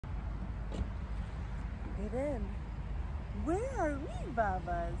Adenn, where are we,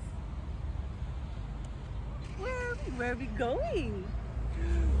 Babas? Where are we? Where are we going?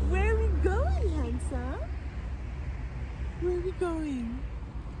 Where are we going, handsome? Where are we going?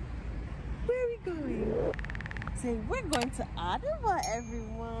 Where are we going? Say, we're going to Ottawa,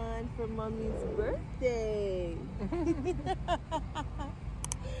 everyone, for Mommy's birthday.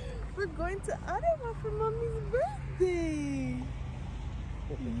 We're going to Ottawa for Mommy's birthday.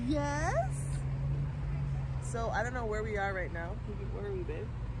 Yes? So, I don't know where we are right now. Where are we, babe?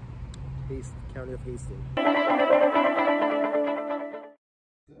 County of Hastings.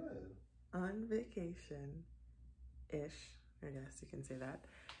 Good. On vacation-ish, I guess you can say that.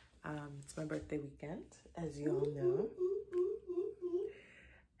 It's my birthday weekend, as you all know.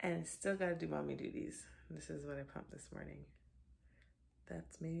 And still gotta do mommy duties. This is what I pumped this morning.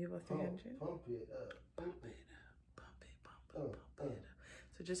 That's maybe about 300. Pump it up. Pump it up.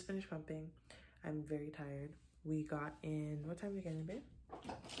 So just finished pumping. I'm very tired. We got in, what time did we get in, babe?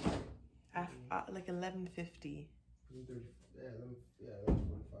 Like 11:50. Yeah, 11:45, yeah,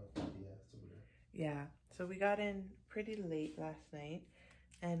 somewhere there. Yeah, so we got in pretty late last night,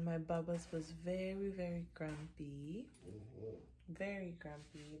 and my Bubba's was very, very grumpy. Very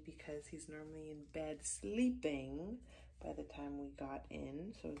grumpy because he's normally in bed sleeping by the time we got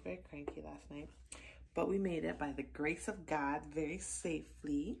in. So it was very cranky last night. But we made it by the grace of God very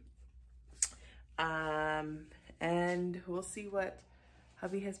safely. And we'll see what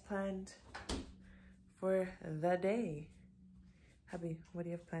hubby has planned for the day. Hubby, what do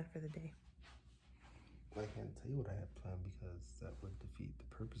you have planned for the day? I can't tell you what I have planned because that would defeat the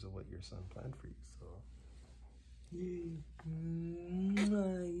purpose of what your son planned for you, so. You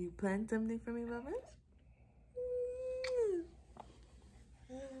planned something for me, Bubba's?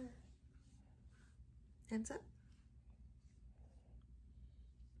 Hands up.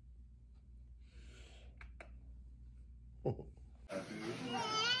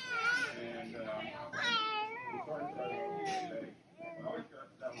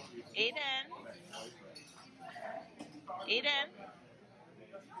 Adenn. Adenn.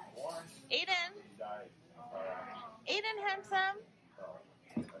 Adenn. Adenn, handsome.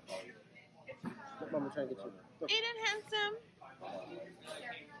 Mama, trying to get you. Adenn, handsome.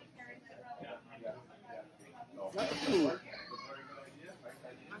 Food.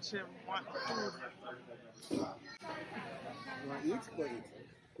 I should want food. You want to eat? Go eat.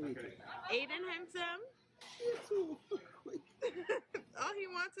 Go eat. Adenn, handsome. Quick. All he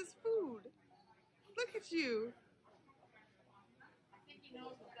wants is food. Look at you. I think he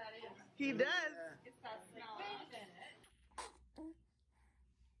knows what that is. He does. It's that smell, isn't it?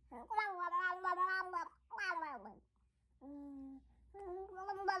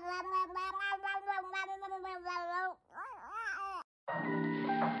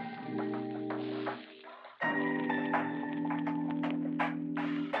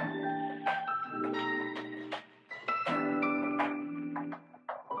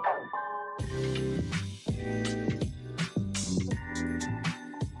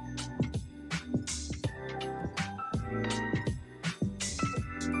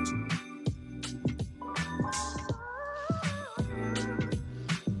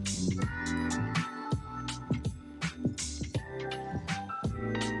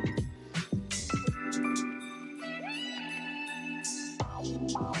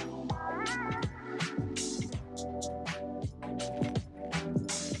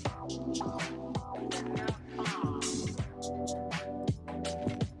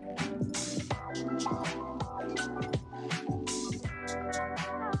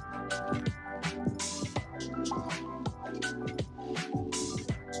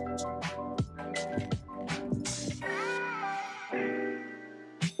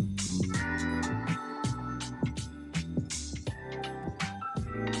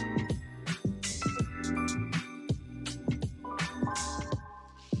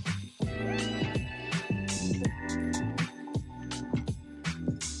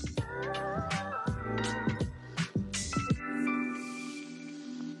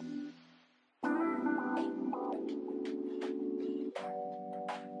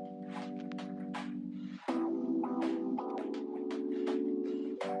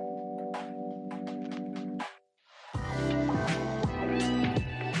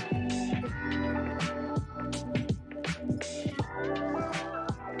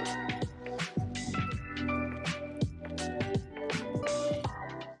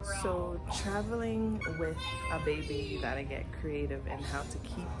 Traveling with a baby, you gotta get creative in how to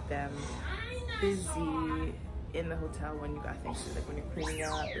keep them busy in the hotel when you got things to do, like when you're cleaning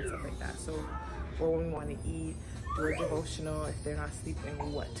up and stuff like that. So, or when we want to eat, do a devotional. If they're not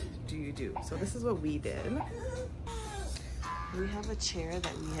sleeping, what do you do? So this is what we did. We have a chair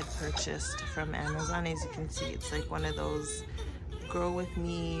that we had purchased from Amazon. As you can see, it's like one of those grow with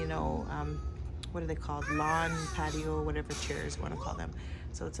me, you know, what are they called? Lawn, patio, whatever chairs you want to call them.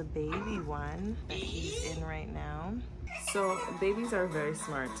 So it's a baby one that he's in right now. So babies are very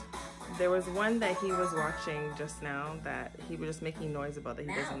smart. There was one that he was watching just now that he was just making noise about that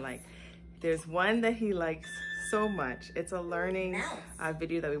he doesn't like. There's one that he likes so much. It's a learning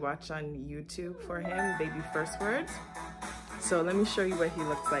video that we watched on YouTube for him, baby first words. So let me show you what he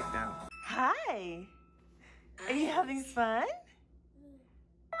looks like now. Hi, are you having fun?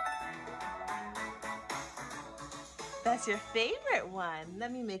 That's your favorite one.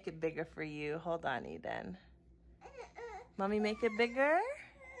 Let me make it bigger for you. Hold on, Adenn. Mommy, make it bigger?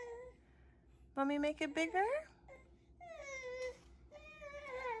 Mommy, make it bigger?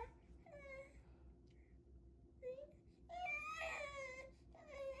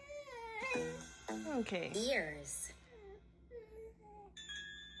 Okay. Ears.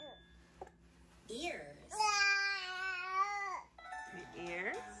 Ears. The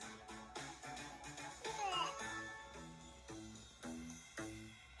ears.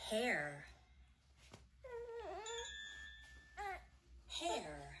 Hair.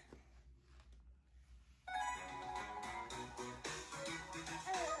 Hair.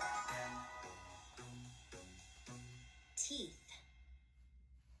 Teeth.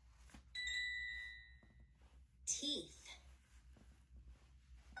 Teeth.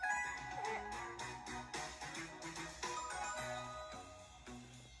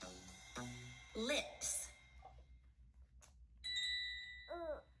 Lips.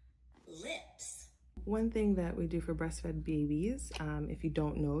 Lips. One thing that we do for breastfed babies, if you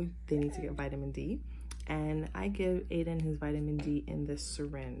don't know, they need to get vitamin D. And I give Adenn his vitamin D in this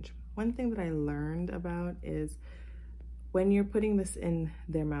syringe. One thing that I learned about is when you're putting this in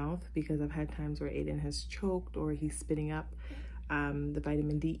their mouth, because I've had times where Adenn has choked or he's spitting up the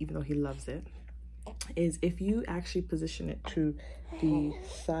vitamin D, even though he loves it, is if you actually position it to the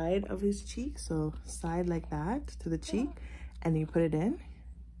side of his cheek, so side like that to the cheek, and you put it in,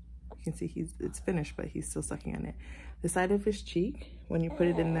 you can see it's finished, but he's still sucking on it. The side of his cheek, when you put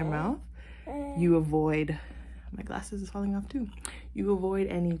it in their mouth, you avoid, my glasses is falling off too, you avoid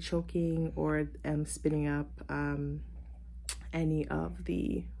any choking or spitting up any of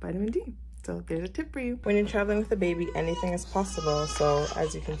the vitamin D. So there's a tip for you. When you're traveling with a baby, anything is possible. So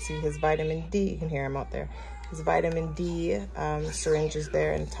as you can see, his vitamin D, you can hear him out there. His vitamin D syringe is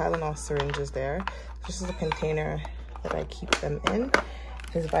there and Tylenol syringe is there. This is a container that I keep them in.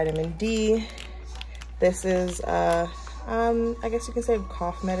 His vitamin D. This is, I guess you can say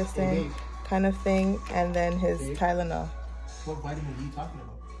cough medicine kind of thing. And then his Tylenol. What vitamin D are you talking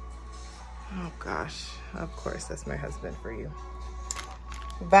about? Oh gosh, of course, that's my husband for you.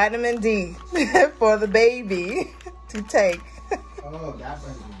 Vitamin D for the baby to take. Oh, that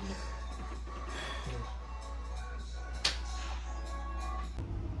vitamin D.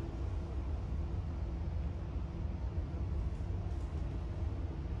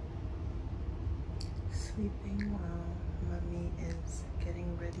 Sleeping while mommy is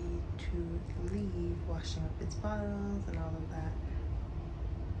getting ready to leave, washing up its bottles and all of that.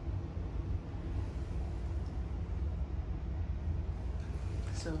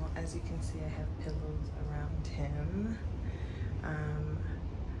 So as you can see, I have pillows around him.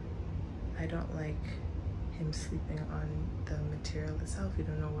 I don't like him sleeping on the material itself. You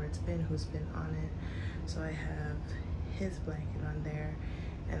don't know where it's been, who's been on it. So I have his blanket on there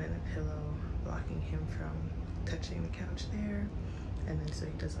and then a pillow blocking him from touching the couch there. And then so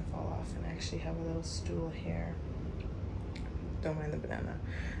he doesn't fall off. And I actually have a little stool here. Don't mind the banana.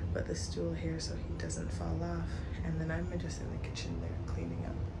 But the stool here so he doesn't fall off. And then I'm just in the kitchen there cleaning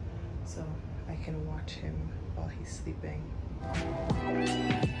up so I can watch him while he's sleeping.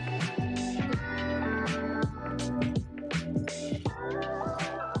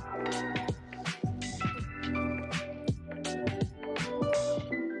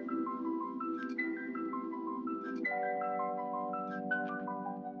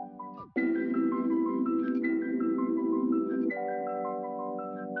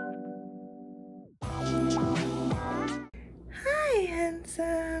 Hi,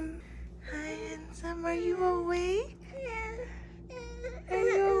 handsome. Hi, handsome. Are you awake? Are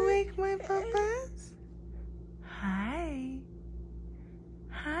you awake, my papas? Hi.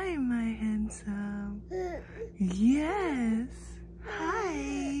 Hi, my handsome. Yes.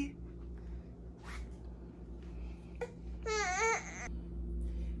 Hi.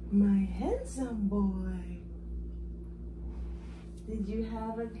 My handsome boy. Did you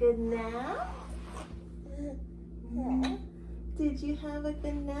have a good nap? Yeah. Did you have a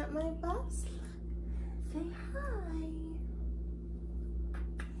good nap, my boss? Say hi.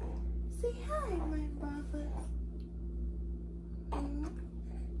 Say hi, my Baba.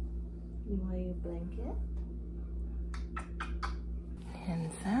 You want your blanket?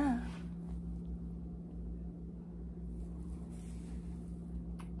 Hands up.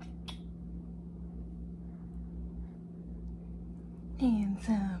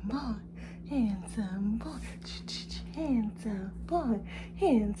 Handsome boy, handsome boy, handsome boy,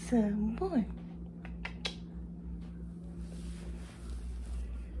 handsome boy.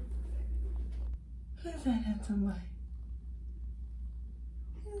 Who's that handsome boy?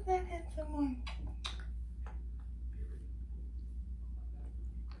 Who's that handsome boy?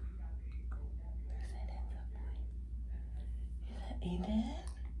 Who's that handsome boy? Is that Adenn?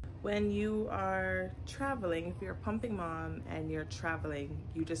 When you are traveling, if you're a pumping mom and you're traveling,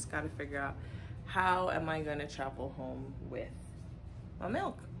 you just got to figure out, how am I going to travel home with my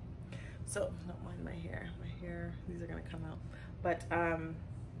milk? So don't mind my hair. These are going to come out. But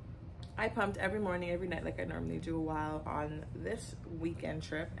I pumped every morning, every night, like I normally do, while on this weekend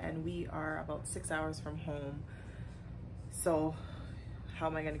trip, and we are about 6 hours from home. So how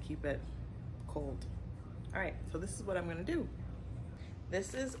am I going to keep it cold? All right, so this is what I'm going to do.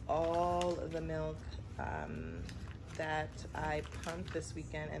 This is all the milk that I pumped this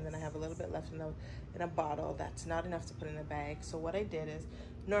weekend, and then I have a little bit left in a bottle that's not enough to put in a bag. So what I did is,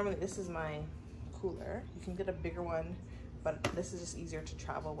 normally this is my cooler. You can get a bigger one, but this is just easier to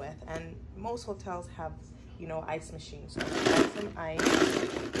travel with. And most hotels have, you know, ice machines. So I'm gonna add some ice.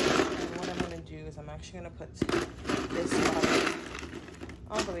 And what I'm gonna do is I'm actually gonna put this bottle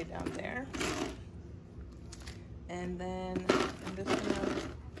all the way down there. And then I'm just gonna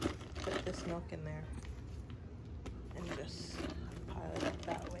put this milk in there and just pile it up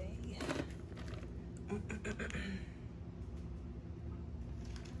that way.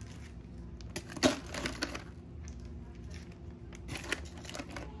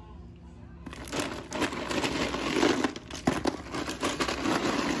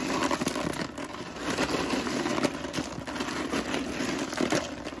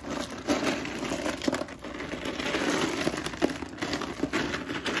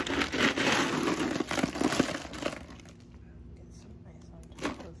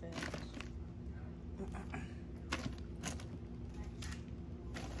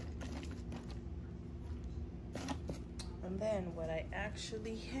 And then what I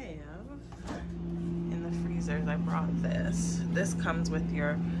actually have in the freezers, I brought this. This comes with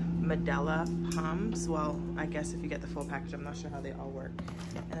your Medela pumps. Well, I guess if you get the full package, I'm not sure how they all work.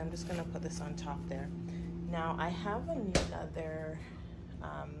 And I'm just gonna put this on top there. Now I have another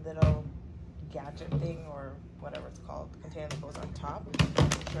little gadget thing, or whatever it's called, container that goes on top. I'm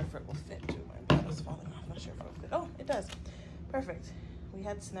not sure if it will fit too. My bottle's falling off. Not sure if it will fit. Oh, it does. Perfect. We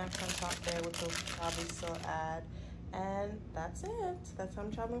had snacks on top there, which we'll probably still add. And that's it. That's how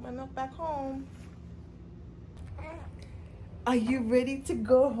I'm traveling with my milk back home. Are you ready to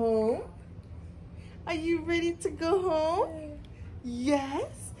go home? Are you ready to go home?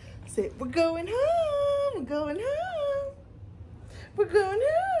 Yes. Say, we're going home. We're going home. We're going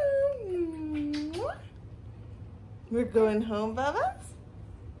home. We're going home, Bubba.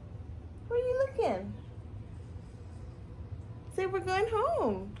 Where are you looking? Say, we're going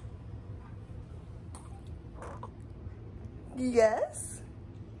home. Yes?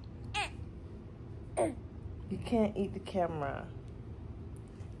 You can't eat the camera.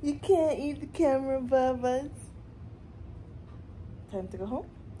 You can't eat the camera, Bubba's. Time to go home?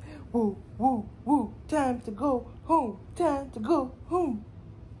 Woo, woo, woo. Time to go home. Time to go home.